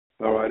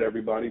All right,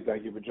 everybody.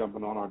 Thank you for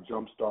jumping on our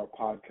Jumpstart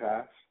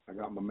podcast. I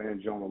got my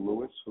man Jonah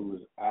Lewis, who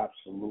is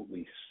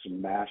absolutely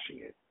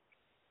smashing it.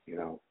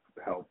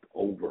 Helped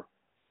over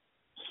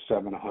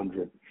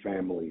 700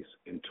 families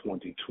in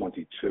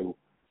 2022,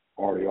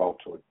 already off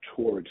to a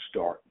torrid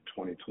start in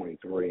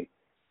 2023,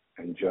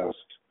 and just,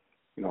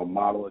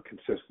 model a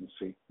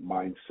consistency,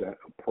 mindset,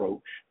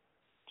 approach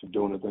to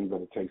doing the things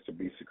that it takes to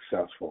be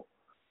successful,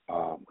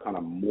 kind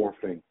of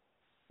morphing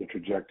the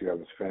trajectory of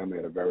his family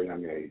at a very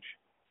young age.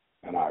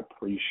 And I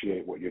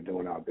appreciate what you're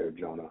doing out there,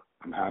 Jonah.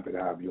 I'm happy to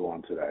have you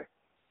on today.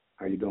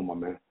 How you doing, my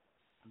man?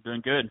 I'm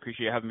doing good.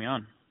 Appreciate you having me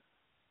on.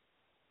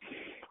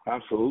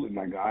 Absolutely,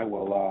 my guy.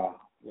 Well,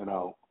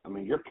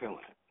 you're killing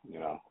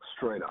it,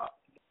 straight up.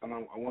 And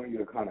I want you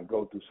to kind of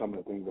go through some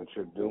of the things that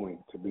you're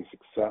doing to be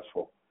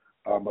successful.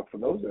 But for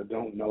those that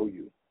don't know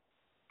you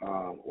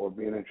or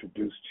being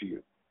introduced to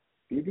you,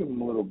 can you give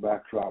them a little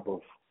backdrop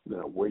of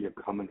where you're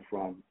coming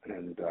from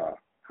and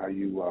how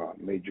you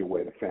made your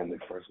way to Family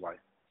First Life?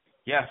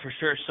 Yeah, for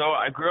sure. So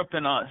I grew up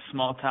in a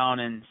small town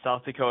in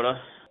South Dakota,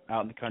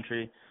 out in the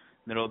country,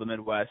 middle of the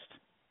Midwest,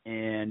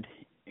 and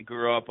I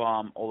grew up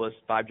oldest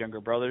 5 younger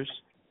brothers.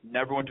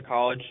 Never went to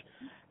college.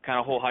 Kind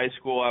of whole high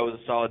school, I was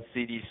a solid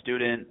CD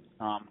student,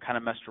 kind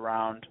of messed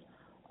around,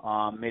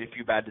 made a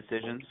few bad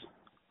decisions,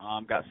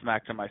 got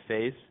smacked in my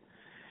face.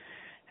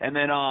 And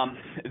then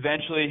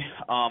eventually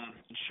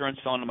insurance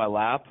fell into my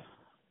lap.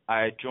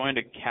 I joined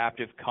a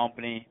captive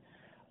company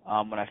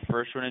when I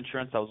first joined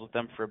insurance. I was with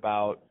them for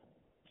about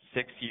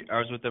 6 years. I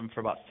was with them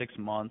for about 6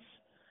 months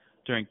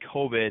during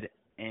COVID,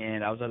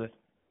 and I was at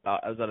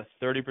a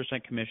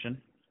 30% commission.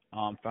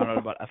 Found out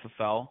about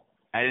FFL.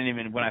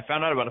 When I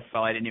found out about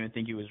FFL, I didn't even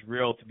think it was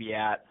real to be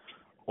at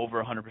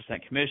over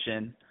 100%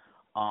 commission.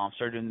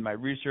 Started doing my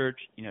research,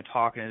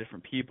 talking to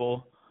different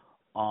people.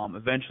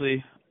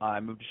 Eventually,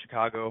 I moved to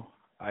Chicago.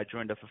 I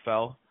joined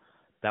FFL.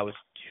 That was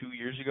 2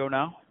 years ago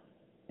now,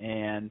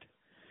 and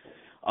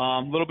a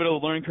little bit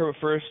of a learning curve at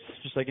first,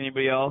 just like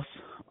anybody else.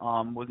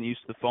 Wasn't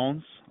used to the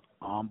phones.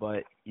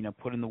 But,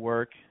 put in the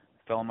work,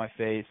 fell on my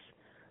face,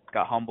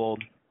 got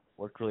humbled,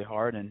 worked really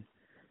hard, and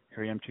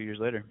here I am 2 years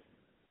later.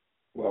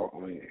 Well,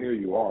 here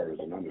you are is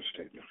an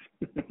understatement.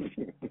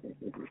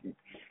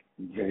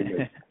 You came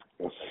in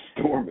a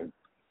storming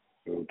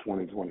through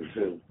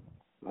 2022.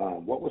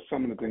 What were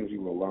some of the things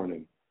you were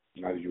learning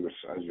as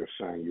you're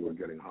saying you were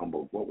getting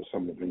humbled? What were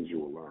some of the things you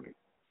were learning?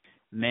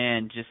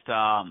 Man, just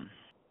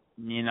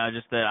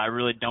that I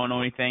really don't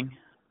know anything.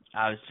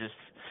 I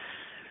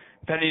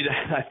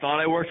thought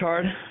I worked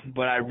hard,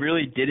 but I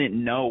really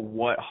didn't know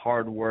what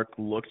hard work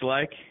looked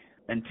like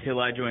until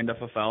I joined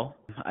FFL.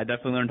 I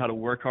definitely learned how to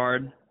work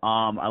hard.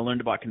 I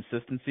learned about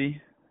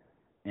consistency,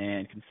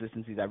 and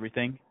consistency is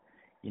everything.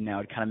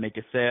 I'd kind of make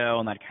a sale,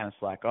 and I'd kind of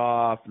slack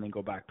off, and then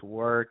go back to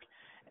work.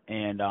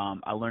 And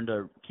I learned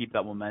to keep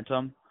that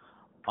momentum.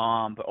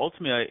 But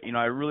ultimately,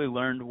 I really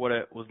learned what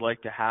it was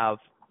like to have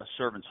a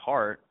servant's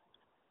heart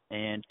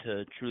and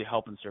to truly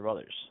help and serve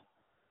others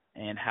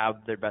and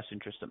have their best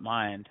interest at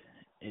mind.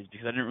 Is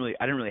because I didn't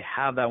really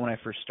have that when I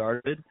first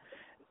started,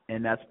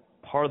 and that's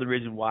part of the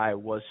reason why I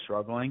was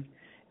struggling.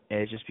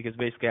 Is just because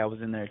basically I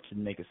was in there to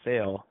make a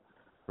sale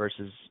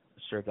versus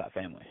serve that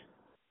family.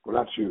 Well,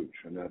 that's huge,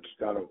 and that's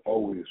got to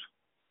always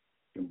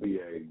be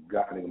a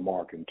guiding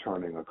mark in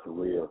turning a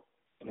career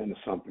into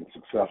something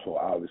successful,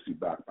 obviously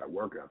backed by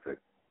work ethic.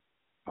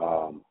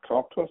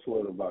 Talk to us a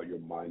little about your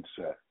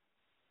mindset.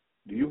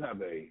 Do you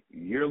have a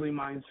yearly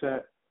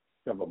mindset?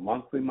 Do you have a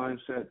monthly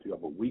mindset? Do you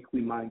have a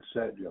weekly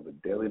mindset? Do you have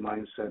a daily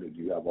mindset? Or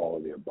do you have all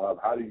of the above?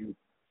 How do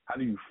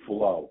you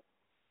flow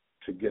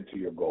to get to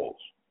your goals?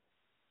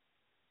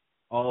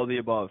 All of the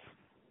above.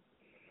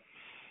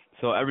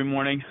 So every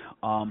morning,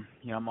 I'm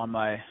on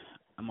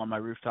my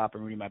rooftop.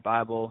 I'm reading my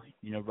Bible.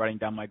 Writing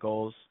down my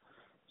goals.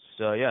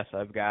 So yes,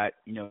 I've got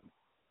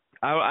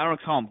I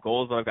don't call them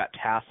goals, but I've got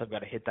tasks I've got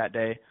to hit that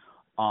day.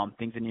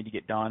 Things I need to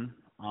get done.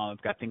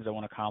 I've got things I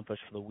want to accomplish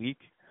for the week.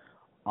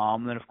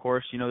 And then, of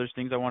course, there's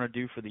things I want to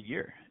do for the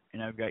year.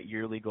 And I've got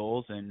yearly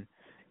goals, and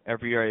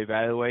every year I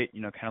evaluate,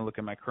 kind of look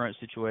at my current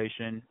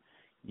situation,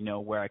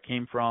 where I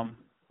came from,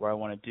 where I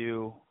want to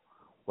do,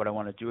 what I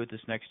want to do with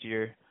this next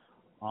year.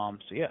 So,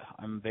 yeah,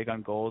 I'm big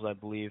on goals. I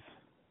believe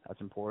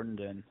that's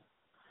important, and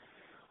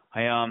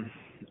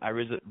I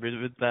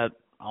revisit that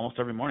almost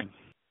every morning.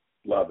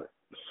 Love it.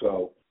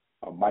 So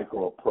a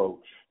micro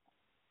approach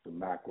to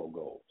macro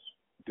goals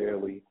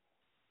daily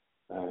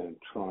and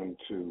trying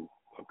to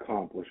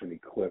accomplish and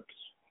eclipse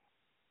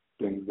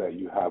things that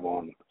you have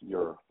on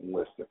your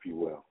list, if you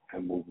will,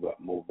 and move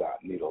that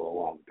needle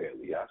along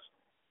daily, yes?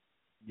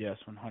 Yes,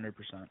 100%.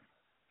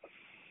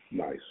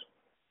 Nice.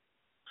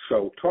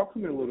 So talk to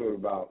me a little bit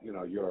about,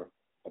 your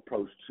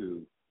approach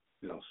to,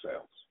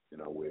 sales,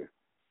 where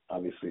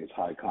obviously it's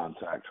high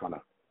contact, trying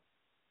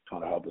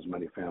to help as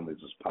many families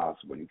as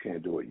possible. You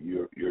can't do what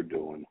you're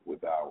doing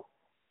without,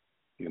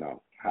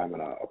 having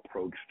an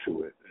approach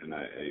to it and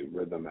a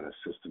rhythm and a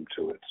system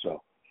to it.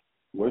 So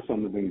what are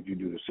some of the things you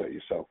do to set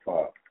yourself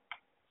up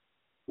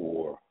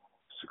for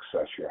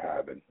success you're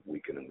having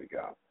week in and week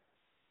out?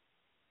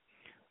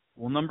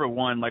 Well, number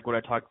one, like what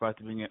I talked about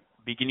at the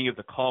beginning of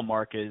the call,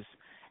 Mark, is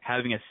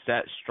having a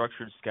set,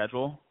 structured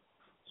schedule.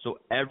 So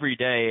every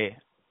day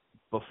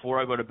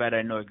before I go to bed,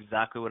 I know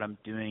exactly what I'm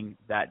doing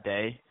that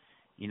day,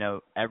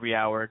 every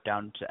hour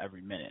down to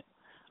every minute.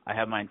 I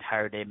have my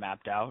entire day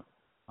mapped out.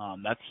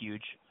 That's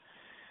huge.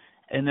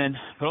 And then,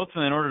 but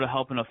ultimately, in order to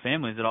help enough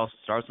families, it all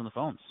starts on the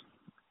phones.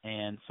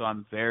 And so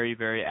I'm very,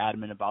 very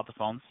adamant about the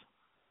phones.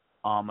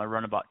 I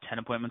run about 10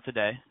 appointments a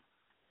day,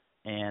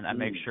 and I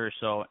make sure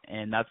so.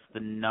 And that's the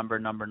number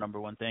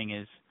one thing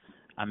is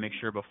I make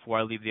sure before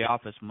I leave the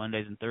office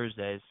Mondays and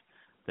Thursdays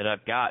that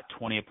I've got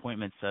 20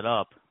 appointments set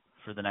up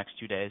for the next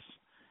 2 days,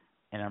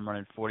 and I'm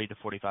running 40 to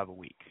 45 a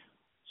week.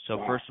 So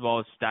first of all,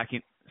 it's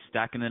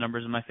stacking the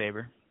numbers in my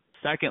favor.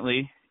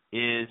 Secondly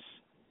is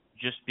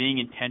just being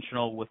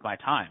intentional with my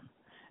time.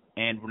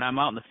 And when I'm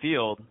out in the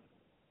field,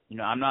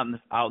 I'm not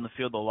out in the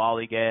field to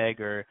lollygag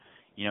or,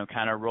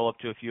 kind of roll up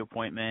to a few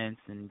appointments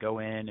and go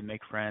in and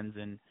make friends.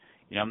 And,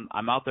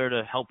 I'm out there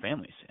to help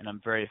families, and I'm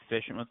very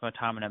efficient with my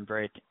time, and I'm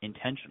very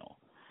intentional.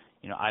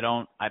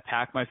 I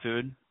pack my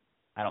food.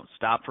 I don't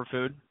stop for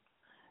food.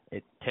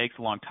 It takes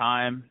a long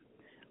time.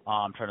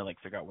 I'm trying to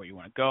figure out where you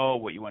want to go,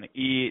 what you want to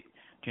eat.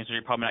 Chances are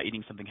you're probably not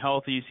eating something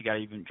healthy, so you got to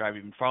even drive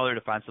even farther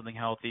to find something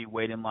healthy,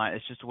 wait in line.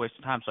 It's just a waste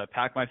of time. So I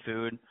pack my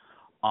food.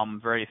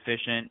 I'm very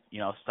efficient.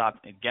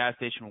 Stop at a gas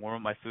station, warm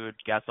up my food,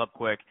 gas up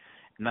quick,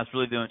 and that's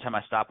really the only time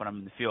I stop when I'm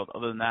in the field.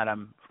 Other than that,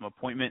 I'm from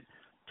appointment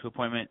to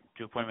appointment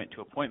to appointment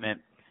to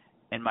appointment.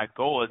 And my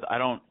goal is I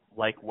don't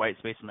like white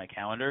space in my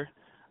calendar.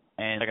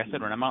 And like I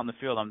said, when I'm out in the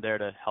field, I'm there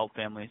to help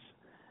families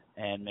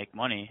and make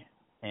money.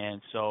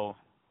 And so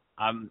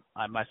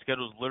my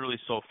schedule is literally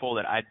so full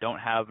that I don't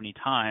have any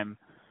time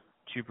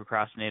to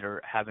procrastinate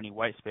or have any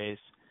white space,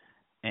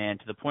 and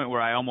to the point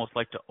where I almost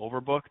like to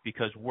overbook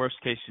because worst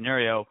case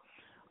scenario,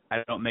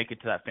 I don't make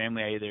it to that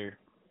family. I either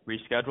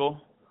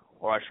reschedule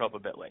or I show up a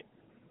bit late.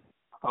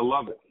 I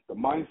love it. The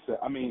mindset.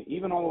 I mean,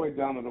 even all the way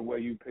down to the way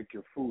you pick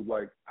your food.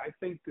 I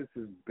think this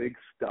is big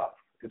stuff.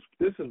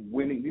 This is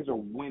winning. These are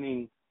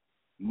winning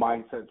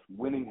mindsets,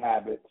 winning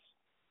habits.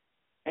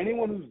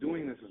 Anyone who's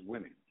doing this is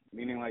winning.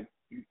 Meaning,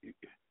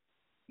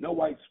 no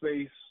white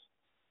space.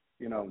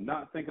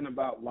 Not thinking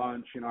about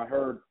lunch. I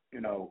heard,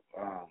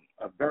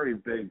 a very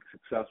big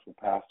successful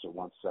pastor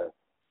once said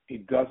he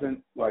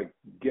doesn't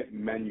get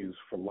menus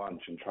for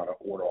lunch and try to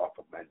order off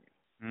a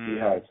menu. He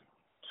has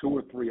 2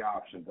 or 3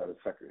 options that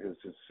his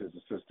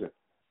assistant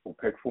will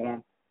pick for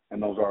him,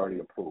 and those are already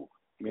approved.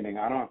 Meaning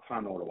I don't have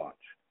time to order lunch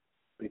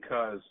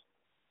because,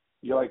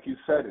 like you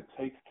said, it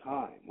takes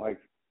time.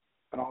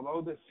 And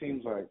although this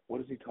seems like, what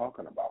is he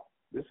talking about?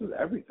 This is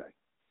everything.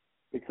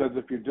 Because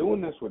if you're doing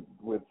this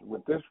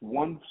with this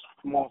one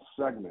small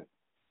segment,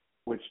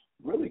 which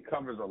really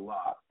covers a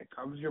lot, it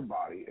covers your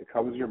body, it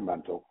covers your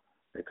mental,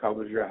 it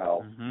covers your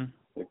health,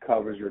 it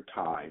covers your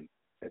time,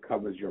 it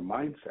covers your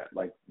mindset.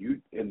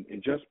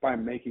 And just by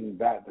making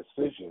that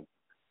decision,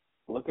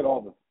 look at all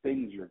the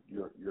things you're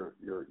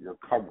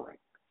covering.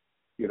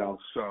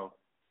 So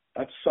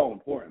that's so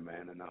important,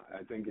 man. And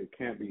I think it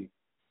can't be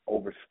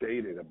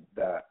overstated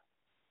that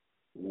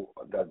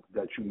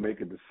you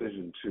make a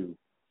decision to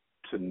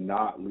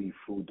not leave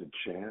food to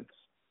chance,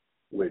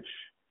 which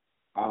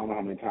I don't know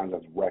how many times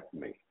that's wrecked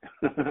me.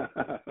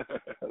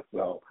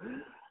 So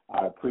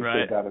I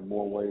appreciate that in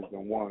more ways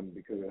than one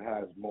because it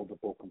has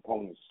multiple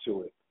components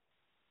to it.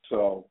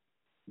 So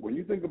when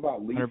you think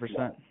about lead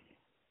 100%.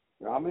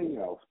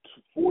 flow,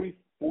 40,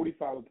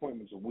 45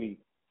 appointments a week,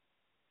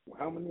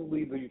 how many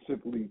leads are you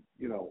typically,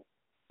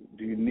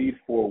 do you need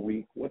for a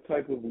week? What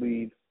type of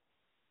leads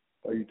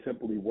are you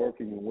typically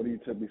working, and what are you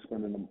typically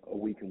spending a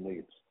week in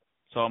leads?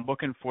 So I'm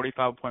booking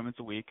 45 appointments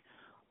a week.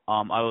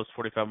 Out of those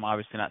 45, I'm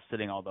obviously not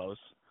sitting all those.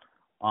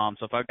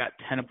 So if I've got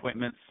 10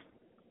 appointments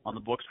on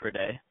the books per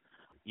day,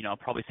 I'll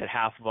probably sit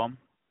half of them.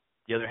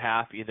 The other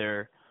half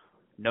either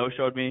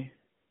no-showed me,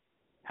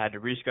 had to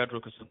reschedule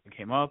because something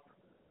came up,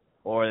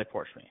 or they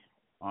porched me.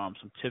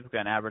 So typically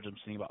on average, I'm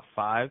sitting about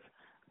 5.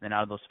 Then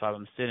out of those 5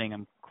 I'm sitting,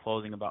 I'm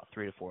closing about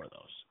 3 to 4 of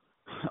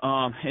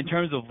those. In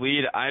terms of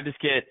lead, I just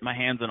get my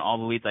hands on all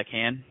the leads I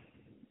can,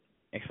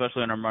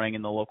 especially when I'm running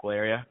in the local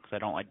area because I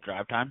don't like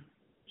drive time.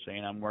 So,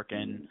 I'm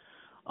working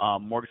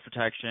mortgage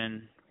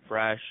protection,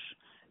 fresh,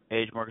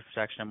 age mortgage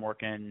protection. I'm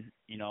working,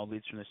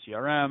 leads from the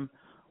CRM.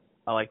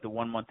 I like the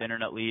 1-month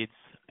internet leads,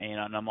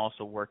 and I'm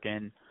also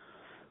working,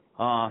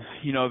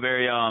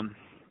 very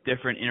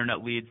different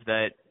internet leads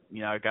that,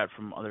 I got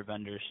from other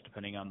vendors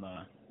depending on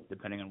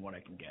what I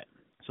can get.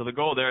 So the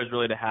goal there is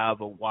really to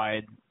have a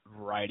wide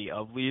variety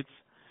of leads.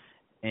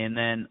 And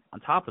then on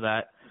top of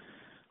that,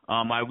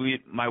 my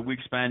week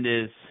spend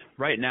is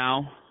right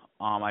now.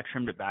 I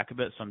trimmed it back a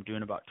bit, so I'm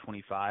doing about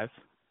 25.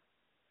 So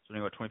I'm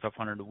doing about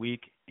 2,500 a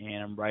week,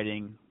 and I'm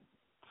writing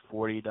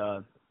 40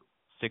 to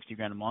 60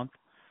 grand a month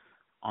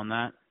on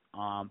that.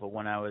 But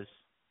when I was,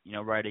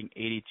 writing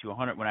 80 to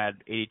 100, when I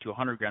had 80 to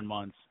 100 grand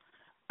months,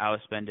 I was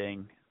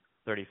spending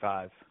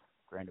 35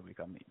 grand a week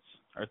on leads,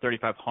 or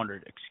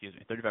 3,500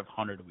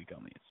 a week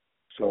on leads.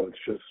 So it's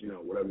just,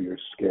 whatever you're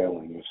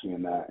scaling, you're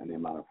seeing that in the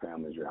amount of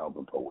families you're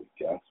helping per week,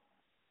 yes?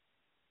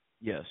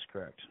 Yes,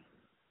 correct.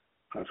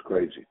 That's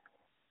crazy.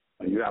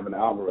 And you have an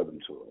algorithm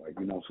to it. Like,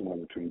 somewhere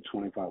between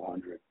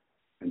 2,500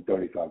 and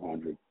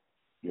 3,500,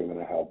 you're going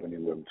to help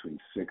anywhere between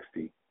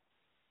 60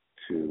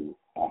 to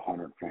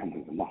 100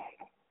 families a month.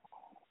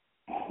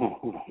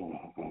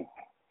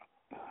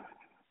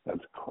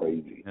 That's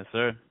crazy. Yes,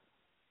 sir.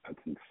 That's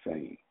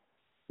insane.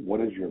 What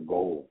is your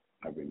goal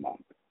every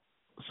month?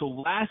 So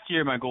last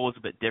year my goal was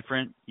a bit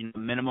different. The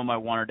minimum I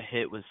wanted to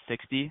hit was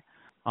 60.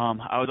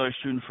 I was always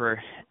shooting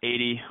for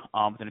 80.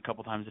 Then a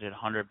couple times I did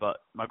 100. But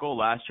my goal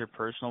last year,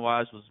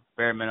 personal-wise, was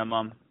bare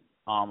minimum.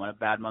 On a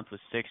bad month was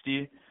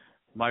 60.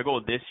 My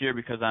goal this year,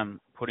 because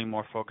I'm putting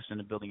more focus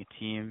into building a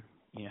team,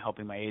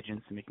 helping my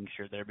agents and making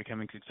sure they're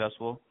becoming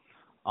successful.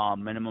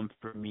 Minimum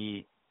for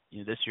me,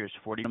 this year is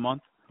 40 a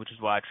month, which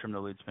is why I trimmed the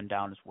lead spend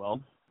down as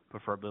well.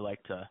 Preferably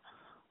like to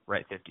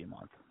write 50 a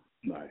month.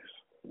 Nice.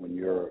 When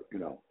you're,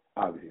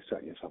 obviously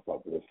setting yourself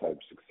up for this type of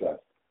success,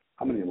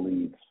 how many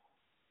leads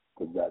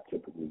does that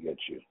typically get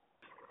you?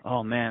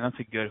 Oh man, that's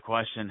a good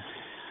question,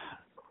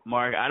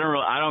 Mark. I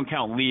don't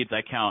count leads.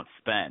 I count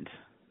spend.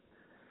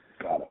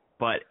 Got it.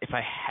 But if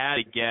I had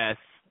to guess,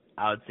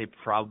 I would say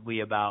probably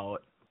about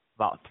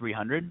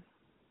 300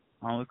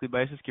 on a weekly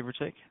basis, give or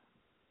take.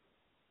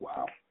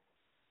 Wow.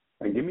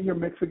 And give me your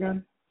mix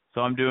again.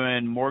 So I'm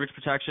doing mortgage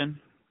protection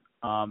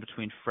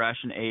between fresh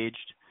and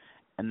aged,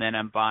 and then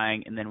I'm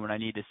buying, and then when I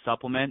need to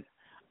supplement,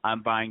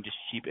 I'm buying just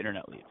cheap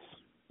internet leads,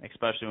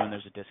 especially when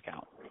there's a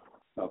discount.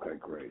 Okay,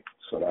 great.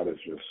 So that is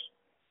just,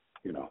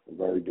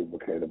 very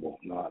duplicatable,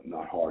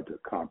 not hard to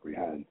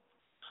comprehend.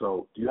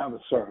 So do you have a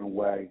certain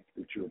way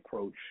that you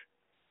approach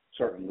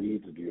certain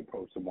leads, or do you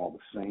approach them all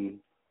the same,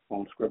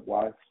 phone script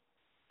wise?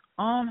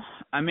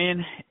 I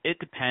mean, it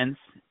depends.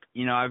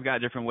 I've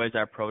got different ways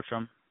I approach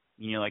them.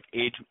 Like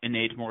age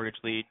mortgage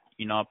lead,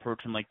 I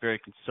approach them like very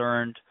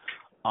concerned.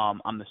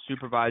 I'm the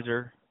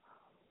supervisor.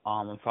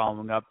 I'm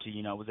following up to,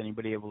 was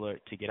anybody able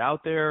to get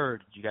out there, or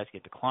did you guys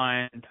get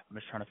declined? I'm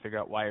just trying to figure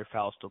out why your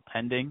file is still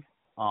pending.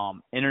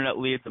 Internet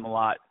leads, I'm a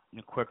lot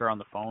quicker on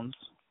the phones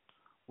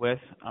with.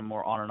 I'm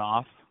more on and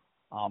off.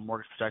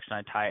 Mortgage protection,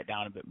 I tie it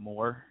down a bit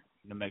more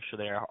to make sure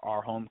they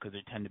are home because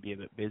they tend to be a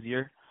bit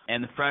busier.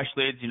 And the fresh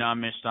leads,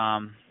 I'm just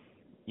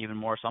even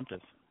more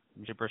assumptive.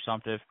 I'm super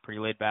assumptive, pretty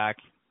laid back.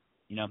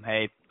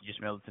 Hey, you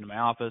just mailed this into my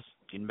office,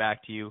 getting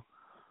back to you.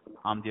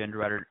 I'm the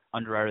underwriter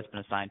that's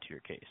been assigned to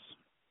your case.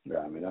 Yeah,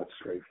 I mean, that's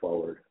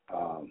straightforward.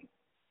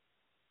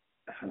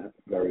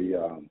 Very,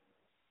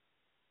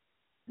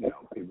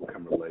 people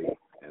can relate.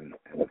 And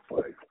it's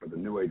like, for the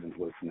new agents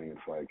listening,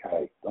 it's like,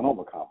 hey, don't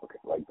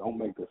overcomplicate. Like, don't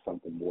make this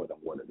something more than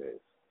what it is.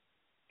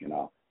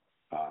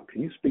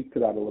 Can you speak to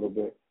that a little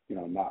bit?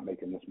 Not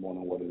making this more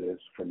than what it is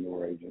for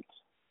newer agents.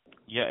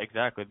 Yeah,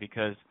 exactly.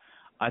 Because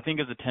I think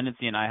as a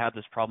tendency, and I had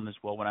this problem as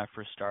well when I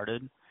first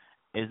started,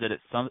 is that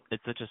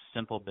it's such a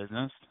simple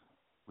business.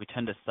 We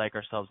tend to psych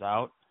ourselves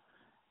out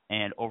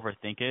and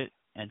overthink it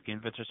and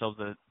convince ourselves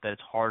that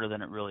it's harder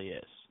than it really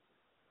is.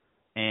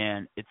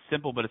 And it's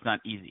simple, but it's not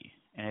easy.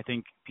 And I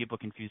think people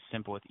confuse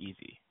simple with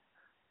easy.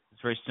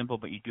 It's very simple,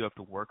 but you do have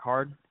to work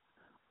hard.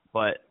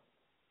 But,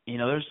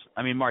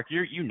 Mark,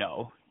 there's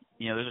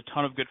a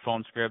ton of good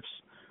phone scripts.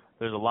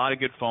 There's a lot of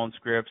good phone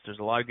scripts. There's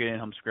a lot of good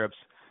in-home scripts.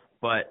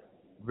 But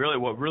really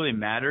what really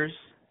matters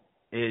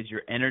is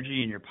your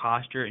energy and your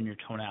posture and your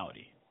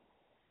tonality.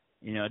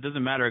 It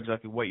doesn't matter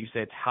exactly what you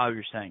say. It's how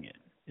you're saying it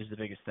is the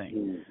biggest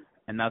thing.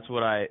 And that's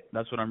what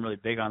I'm really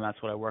big on.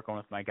 That's what I work on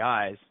with my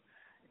guys.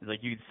 It's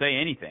like you can say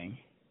anything,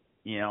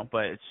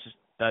 but it's just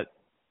that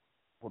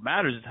what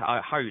matters is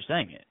how you're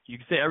saying it. You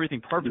can say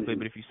everything perfectly,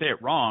 but if you say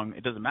it wrong,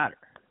 it doesn't matter.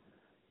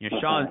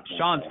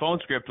 Sean's phone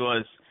script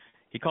was,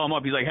 he called him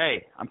up. He's like,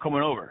 hey, I'm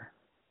coming over.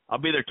 I'll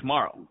be there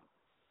tomorrow.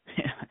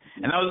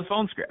 And that was a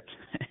phone script.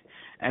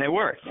 And it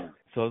worked.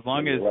 So as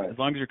long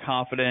as you're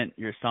confident,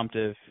 you're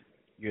assumptive,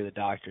 you're the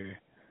doctor,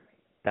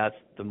 that's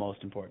the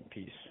most important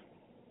piece.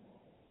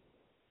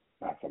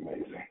 That's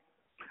amazing.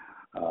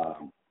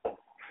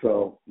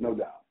 So no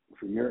doubt.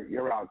 So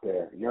you're out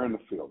there, you're in the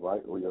field,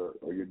 right? Or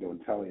you're doing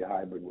tele,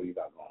 hybrid. What do you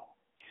got going on?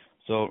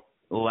 So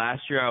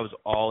last year I was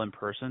all in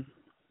person,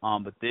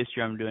 but this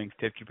year I'm doing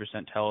 50%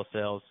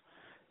 telesales,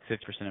 50%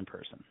 in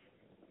person.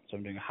 So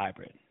I'm doing a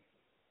hybrid.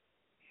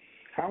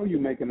 How are you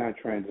making that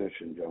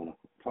transition, Jonah?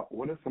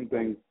 What are some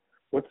things?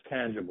 What's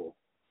tangible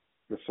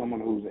for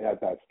someone who's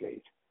at that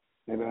stage?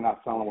 Maybe they're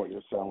not selling what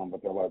you're selling,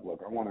 but they're like,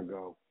 look, I want to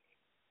go.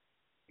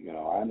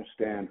 I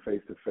understand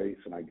face to face,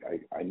 and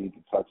I need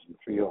to touch and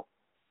feel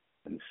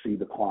and see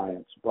the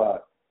clients,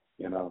 but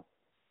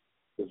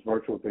this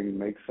virtual thing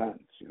makes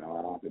sense. I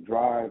don't have to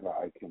drive.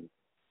 I can,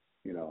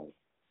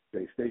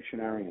 stay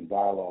stationary and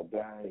dial all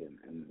day,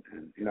 and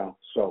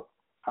So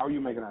how are you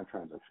making that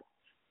transition?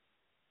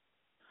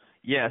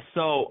 Yeah,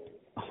 so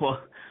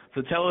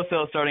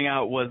telesales starting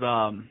out was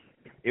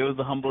it was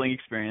a humbling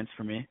experience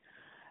for me,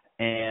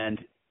 and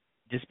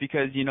just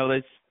because you're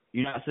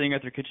not sitting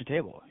at their kitchen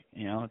table,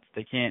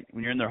 they can't,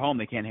 when you're in their home,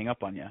 they can't hang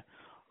up on you.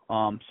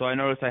 So I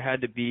noticed I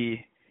had to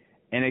be,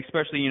 and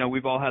especially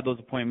we've all had those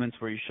appointments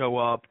where you show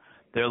up,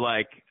 they're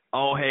like,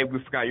 oh hey,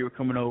 we forgot you were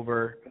coming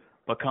over,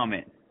 but come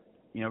in,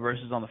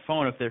 versus on the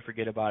phone, if they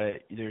forget about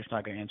it, they're just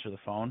not going to answer the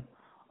phone.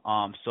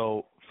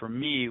 So for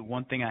me,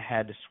 one thing I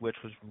had to switch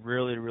was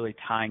really, really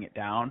tying it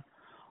down,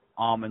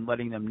 and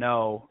letting them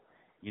know,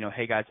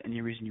 hey guys,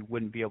 any reason you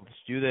wouldn't be able to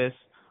do this.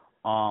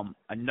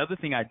 Another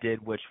thing I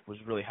did, which was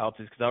really helped,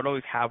 is because I would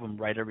always have them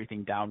write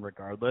everything down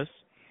regardless.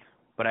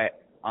 But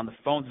on the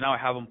phones now, I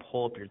have them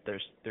pull up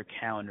their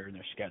calendar and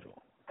their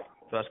schedule.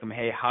 So I ask them,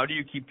 hey, how do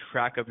you keep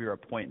track of your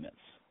appointments?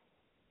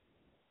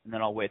 And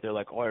then I'll wait. They're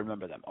like, oh, I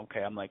remember them.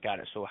 Okay, I'm like, got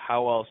it. So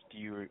how else do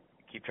you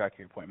keep track of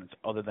your appointments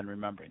other than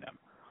remembering them?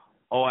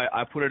 Oh,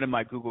 I put it in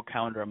my Google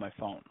Calendar on my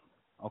phone.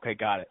 Okay,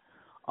 got it.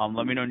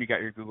 Let me know when you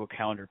got your Google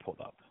Calendar pulled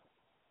up.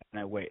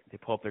 And I wait. They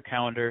pull up their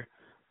calendar.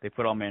 They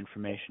put all my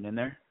information in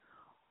there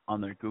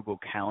on their Google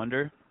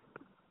Calendar.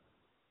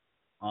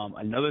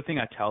 Another thing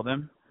I tell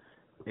them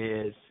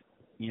is,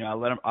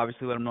 I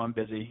obviously let them know I'm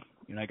busy.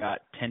 I got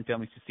 10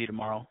 families to see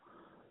tomorrow.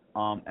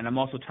 And I'm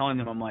also telling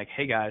them, I'm like,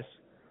 hey guys,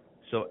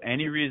 so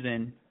any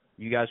reason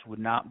you guys would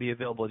not be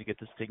available to get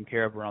this taken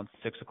care of around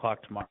 6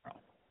 o'clock tomorrow?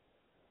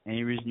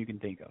 Any reason you can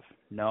think of?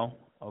 No?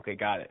 Okay,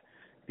 got it.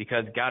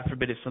 Because God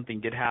forbid if something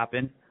did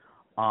happen,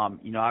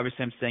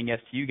 obviously I'm saying yes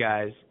to you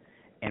guys,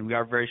 and we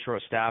are very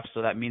short staffed,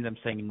 so that means I'm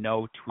saying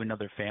no to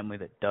another family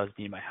that does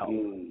need my help.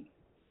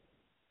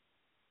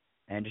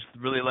 And just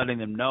really letting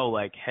them know,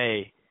 like,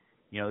 hey,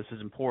 this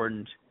is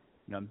important.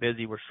 I'm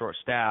busy. We're short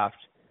staffed,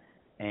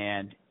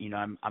 and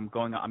I'm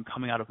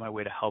coming out of my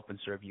way to help and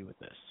serve you with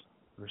this,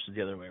 versus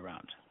the other way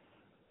around.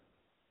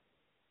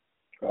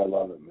 I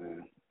love it,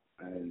 man.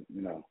 And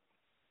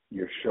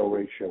your show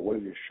ratio. What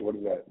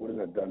has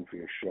that done for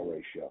your show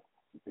ratio?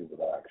 People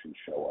that actually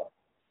show up.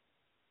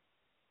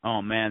 Oh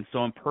man,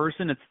 so in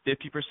person it's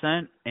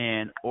 50%,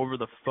 and over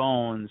the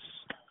phones,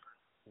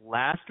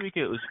 last week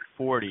it was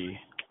 40,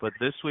 but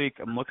this week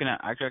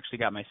I actually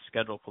got my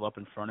schedule pulled up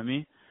in front of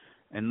me,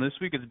 and this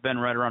week it's been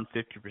right around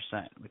 50%,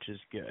 which is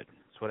good.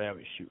 That's what I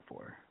always shoot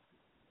for.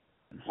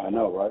 I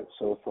know, right?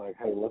 So it's like,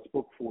 hey, let's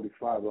book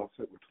 45. I'll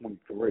sit with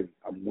 23.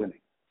 I'm winning.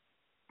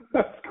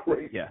 That's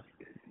crazy. Yeah.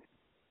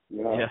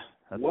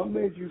 What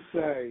made you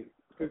say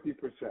 50%?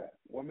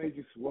 What made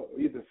you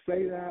either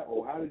say that,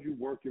 or how did you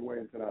work your way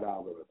into that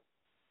algorithm?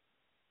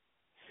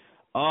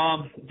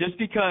 Just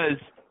because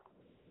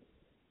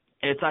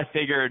I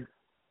figured,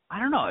 I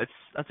don't know,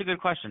 that's a good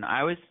question.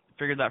 I always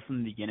figured that from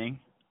the beginning,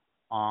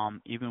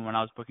 even when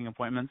I was booking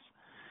appointments.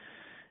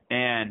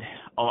 And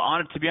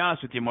to be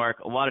honest with you, Mark,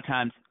 a lot of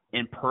times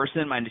in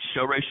person, my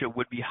show ratio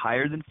would be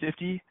higher than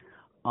 50.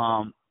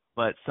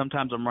 But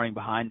sometimes I'm running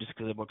behind just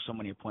because I book so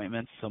many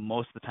appointments. So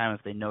most of the time,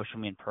 if they no-show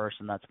me in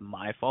person, that's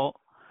my fault.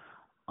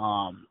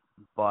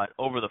 But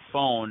over the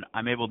phone,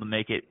 I'm able to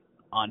make it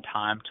on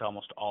time to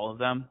almost all of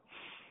them.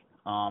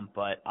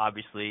 But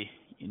obviously,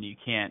 you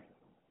can't.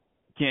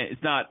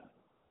 It's not.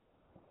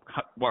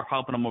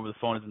 Helping them over the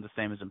phone isn't the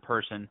same as in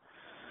person.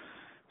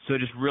 So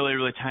just really,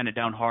 really tying it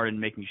down hard and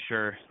making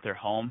sure they're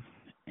home.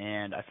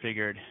 And I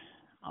figured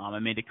I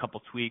made a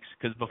couple tweaks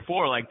because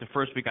before, like the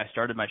first week I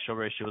started, my show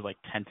ratio was like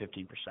 10-15%,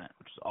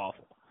 which is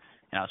awful,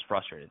 and I was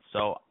frustrated.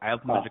 So I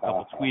implemented a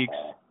couple tweaks,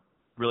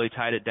 really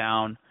tied it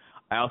down.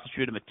 I also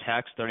shoot them a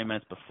text 30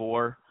 minutes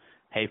before.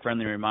 Hey,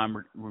 friendly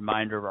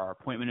reminder of our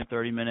appointment in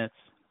 30 minutes.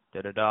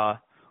 Da-da-da.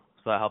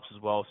 So that helps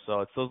as well.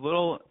 So it's those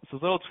little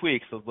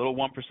tweaks, those little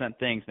 1%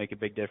 things make a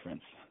big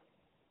difference.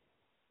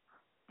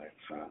 Makes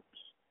sense.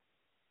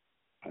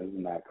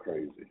 Isn't that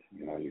crazy?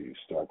 You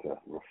start to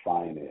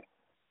refine it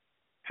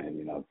and,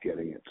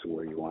 getting it to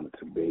where you want it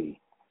to be.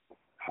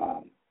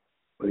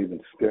 But even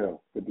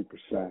still, 50%,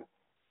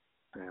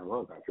 man,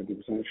 look, at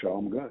 50% show,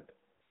 I'm good.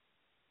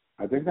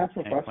 I think that's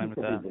refreshing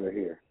for people to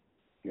hear.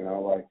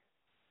 Like,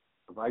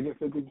 if I get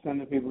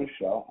 50% of people to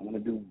show, I'm going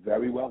to do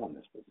very well in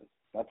this business.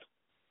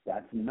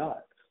 That's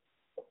nuts.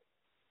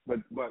 But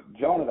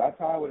Jonah, that's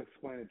how I would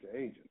explain it to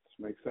agents.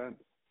 Makes sense?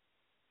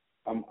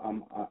 I'm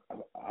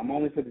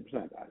only 50%,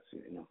 guys.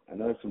 I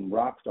know there's some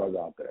rock stars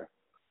out there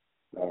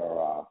that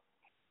are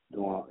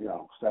doing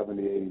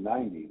 70, 80,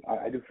 90.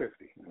 I do 50,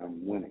 and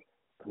I'm winning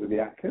with the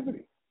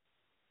activity,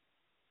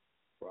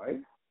 right?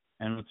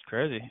 And what's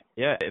crazy,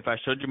 if I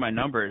showed you my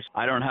numbers,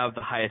 I don't have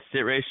the highest sit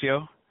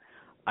ratio.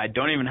 I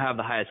don't even have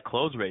the highest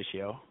close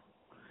ratio.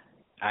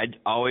 I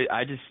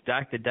just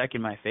stack the deck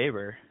in my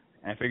favor,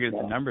 and I figure it's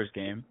a numbers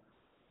game.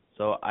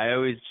 So I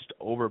always just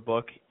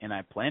overbook, and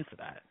I plan for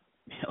that.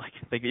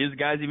 Like there's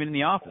guys even in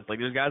the office. Like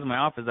there's guys in my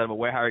office that have a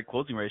way higher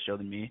closing ratio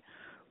than me,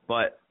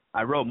 but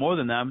I wrote more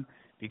than them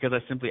because I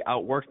simply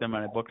outworked them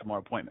and I booked more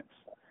appointments.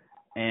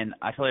 And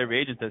I tell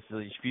every agent this,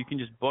 if you can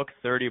just book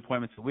 30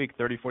 appointments a week,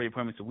 30, 40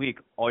 appointments a week,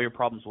 all your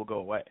problems will go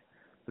away.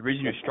 The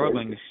reason you're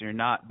struggling is you're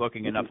not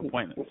booking enough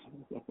appointments.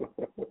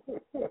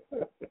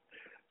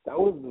 That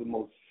was the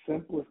most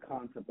simplest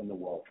concept in the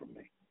world for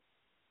me.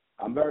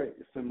 I'm very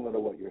similar to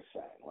what you're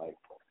saying. Like,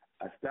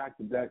 I stack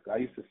the deck. I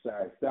used to say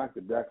I stack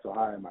the deck so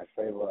high in my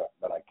favor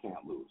that I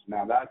can't lose.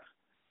 Now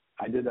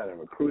I did that in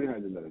recruiting. I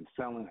did that in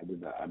selling. I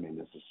did that. I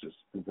mean,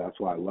 that's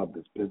why I love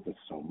this business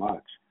so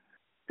much,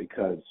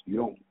 because you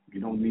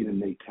don't need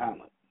innate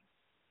talent.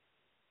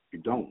 You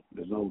don't.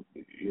 There's no,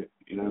 you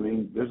know what I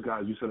mean? There's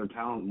guys you said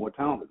are more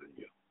talented than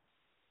you,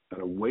 that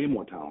are way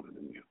more talented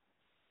than you.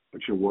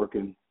 But you're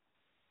working,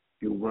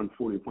 you run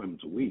 40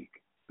 appointments a week.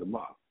 Good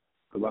luck.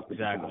 Good luck with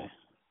Exactly.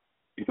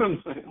 You know what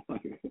I'm saying?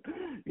 Like,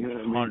 you know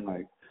what I mean?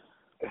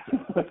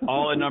 Like,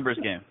 all a numbers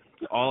game.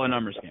 It's all a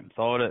numbers game. That's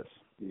all it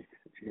is.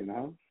 You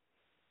know?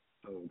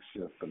 So it's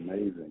just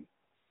amazing.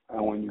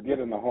 And when you get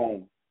in the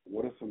home,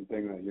 what are some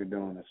things that you're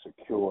doing to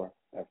secure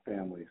that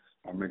families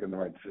are making the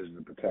right decision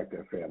to protect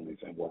their families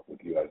and work with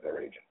you as their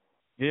agent?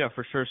 Yeah,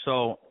 for sure.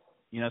 So,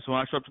 so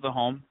when I show up to the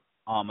home,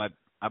 I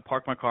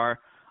park my car.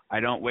 I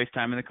don't waste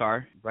time in the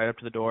car. Right up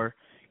to the door.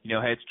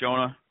 Hey, it's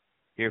Jonah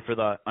here for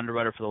the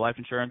underwriter for the life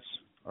insurance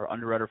or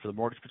underwriter for the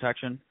mortgage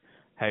protection.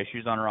 Hey,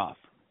 shoes on or off?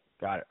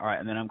 Got it. All right,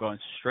 and then I'm going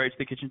straight to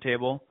the kitchen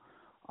table.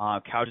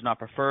 Couch is not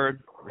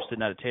preferred. We're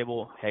sitting at a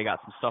table. Hey, got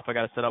some stuff I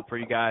got to set up for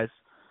you guys.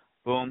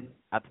 Boom,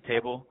 at the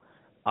table.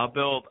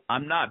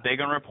 I'm not big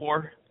on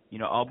rapport.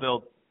 I'll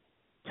build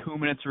 2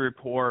 minutes of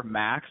rapport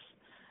max,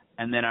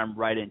 and then I'm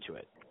right into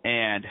it.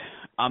 And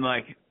I'm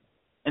like,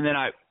 and then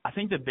I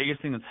think the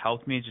biggest thing that's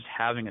helped me is just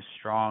having a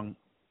strong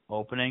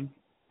opening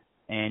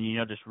and,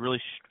 just really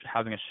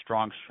having a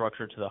strong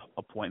structure to the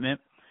appointment,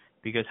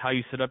 because how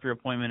you set up your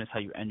appointment is how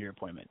you end your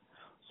appointment.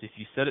 So if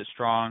you set it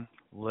strong,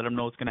 let them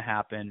know what's going to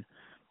happen,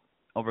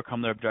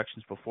 overcome their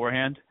objections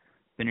beforehand,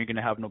 then you're going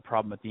to have no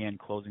problem at the end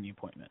closing the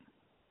appointment.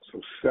 So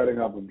setting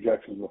up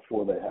objections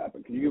before they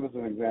happen. Can you give us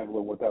an example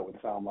of what that would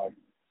sound like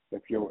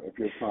if you're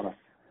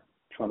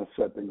trying to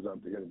set things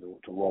up to get it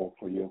to roll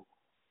for you?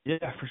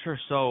 Yeah, for sure.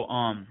 So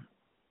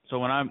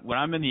when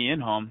I'm in the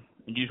in-home,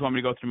 do you just want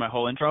me to go through my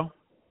whole intro?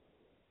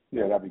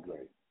 Yeah, that'd be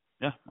great.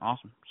 Yeah,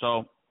 awesome.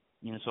 So,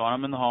 so when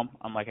I'm in the home,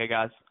 I'm like, hey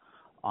guys,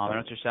 I know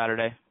it's your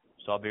Saturday,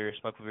 so I'll be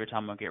respectful of your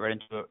time. I'll get right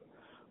into it.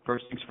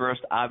 First things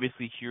first,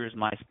 obviously here is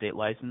my state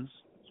license.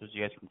 So as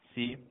you guys can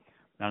see,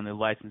 not only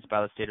licensed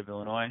by the state of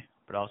Illinois,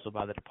 but also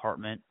by the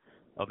Department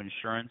of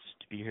Insurance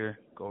to be here,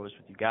 go over this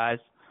with you guys.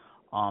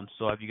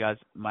 So have you guys,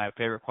 my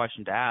favorite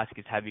question to ask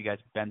is, have you guys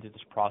been through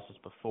this process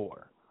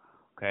before?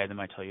 Okay, they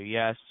might tell you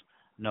yes,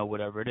 no,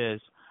 whatever it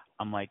is.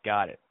 I'm like,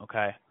 got it,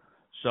 okay.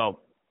 So,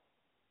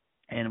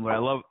 and what I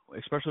love,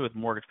 especially with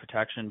mortgage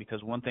protection,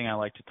 because one thing I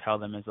like to tell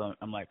them is,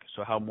 I'm like,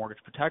 so how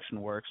mortgage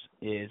protection works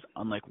is,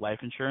 unlike life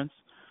insurance,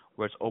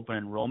 where it's open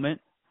enrollment,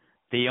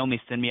 they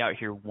only send me out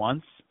here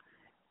once,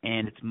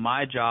 and it's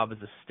my job as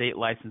a state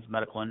licensed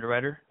medical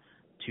underwriter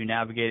to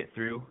navigate it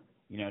through,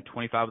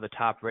 25 of the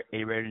top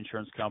A-rated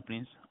insurance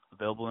companies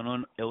available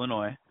in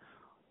Illinois.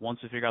 Once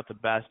we figure out the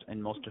best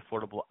and most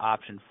affordable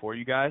option for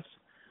you guys,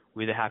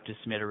 we either have to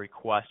submit a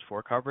request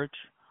for coverage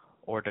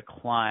or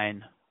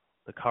decline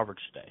the coverage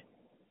today.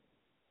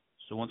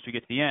 So once we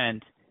get to the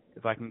end,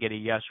 if I can get a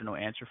yes or no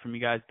answer from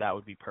you guys, that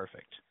would be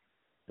perfect.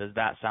 Does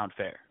that sound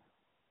fair?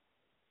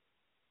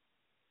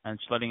 And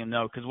just letting them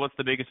know, because what's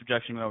the biggest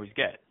objection we always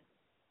get?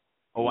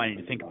 Oh, I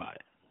need to think about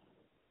it.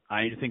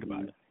 I need to think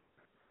about it.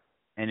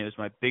 And it was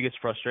my biggest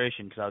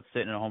frustration, because I would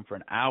sit in a home for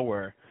an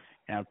hour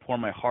and I would pour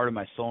my heart and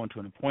my soul into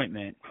an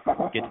appointment,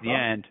 get to the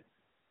end.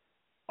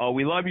 Oh,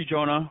 we love you,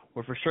 Jonah.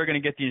 We're for sure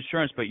going to get the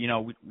insurance, but,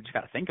 we just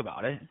got to think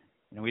about it.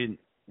 We didn't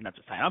have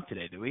to sign up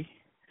today, do we?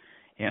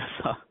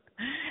 So,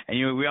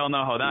 and we all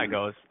know how that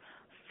goes.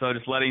 So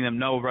just letting them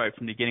know right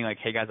from the beginning, like,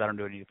 hey, guys, I don't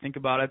really need to think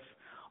about it.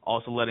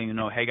 Also letting them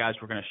know, hey, guys,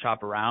 we're going to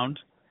shop around.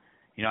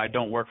 I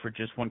don't work for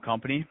just one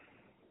company.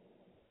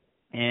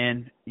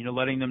 And,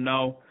 letting them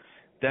know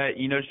that,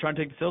 just trying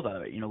to take the sales out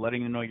of it.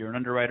 Letting them know you're an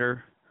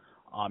underwriter.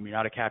 You're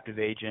not a captive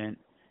agent.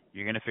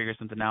 You're going to figure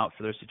something out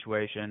for their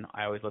situation.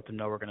 I always let them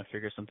know we're going to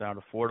figure something out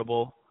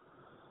affordable.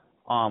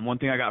 One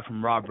thing I got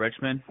from Rob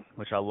Richmond,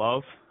 which I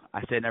love,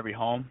 I say in every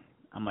home,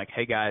 I'm like,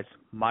 hey, guys,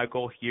 my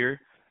goal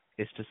here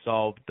is to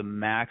solve the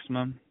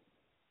maximum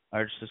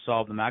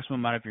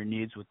amount of your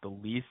needs with the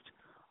least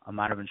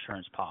amount of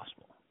insurance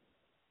possible.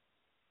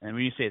 And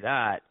when you say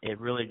that, it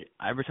really,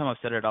 every time I've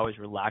said it, it always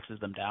relaxes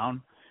them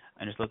down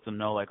and just lets them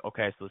know, like,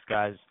 okay, so this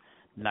guy's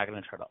not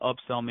going to try to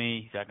upsell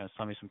me. He's not going to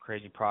sell me some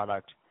crazy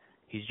product.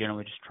 He's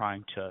generally just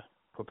trying to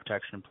put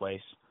protection in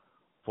place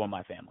for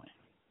my family.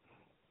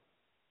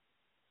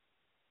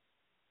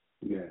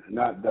 Yeah, and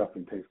that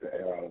definitely takes the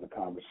air out of the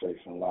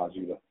conversation, allows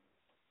you to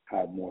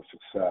have more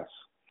success.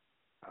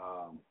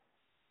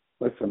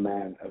 Listen,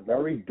 man, a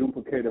very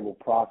duplicatable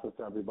process,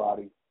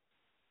 everybody.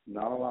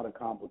 Not a lot of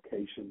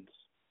complications.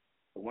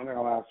 The one thing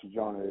I'll ask you,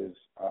 Jonah, is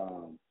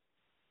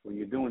when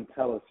you're doing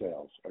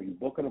telesales, are you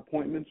booking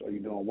appointments? Are you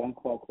doing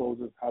one-call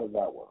closes? How does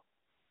that work?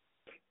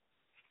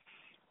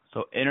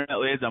 So internet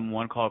leads, I'm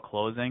one-call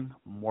closing.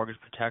 Mortgage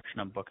protection,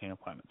 I'm booking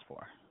appointments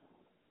for.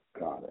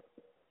 Got it.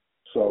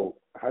 So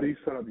how do you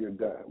set up your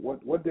day?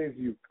 What days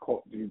do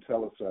you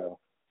telesale?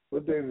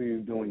 What days are you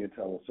doing your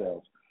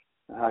telesales?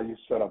 And how do you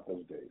set up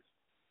those days?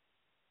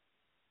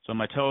 So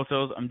my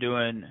telesales, I'm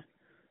doing,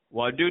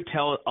 well,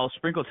 I'll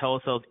sprinkle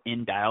telesales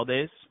in dial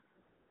days.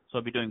 So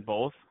I'll be doing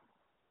both.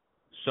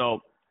 So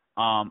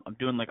I'll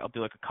do like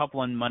a couple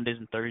on Mondays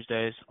and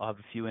Thursdays. I'll have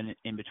a few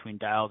in between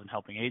dials and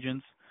helping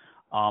agents.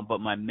 But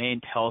my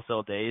main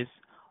telesale days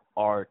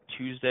are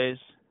Tuesdays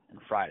and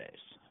Fridays.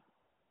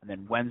 And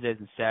then Wednesdays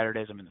and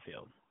Saturdays, I'm in the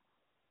field.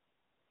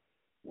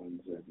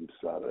 Wednesdays and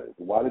Saturdays.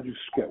 Why did you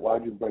skip? Why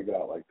did you break it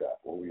out like that?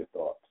 What were your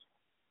thoughts?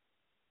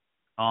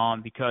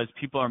 Because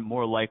people are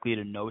more likely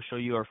to no-show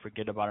you or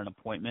forget about an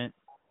appointment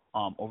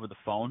over the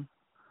phone.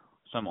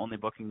 So I'm only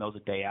booking those a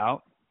day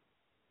out.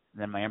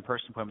 And then my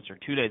in-person appointments are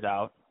 2 days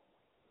out.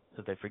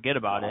 So if they forget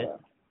about it,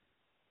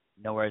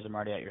 no worries, I'm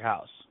already at your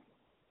house.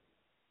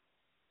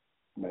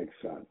 Makes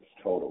sense,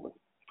 totally.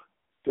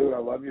 Dude, I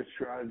love your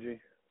strategy.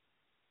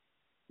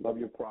 Love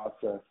your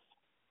process.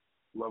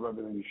 Love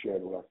everything you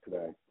shared with us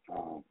today.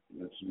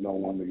 It's no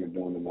wonder you're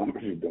doing the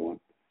numbers you're doing.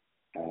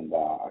 And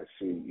I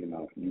see,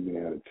 you being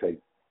able to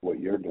take what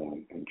you're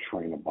doing and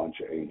train a bunch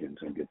of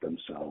agents and get them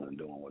selling and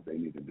doing what they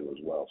need to do as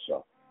well.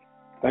 So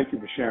thank you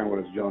for sharing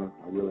with us, Jonah.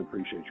 I really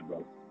appreciate you,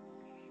 brother.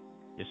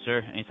 Yes,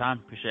 sir. Anytime.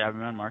 Appreciate having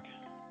me on, Mark.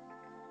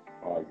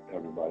 All right,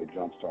 everybody.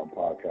 Jumpstart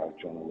Podcast,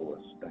 Jonah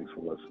Lewis. Thanks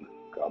for listening.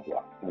 God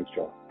bless. Thanks,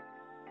 Jonah.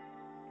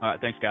 All right.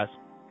 Thanks, guys.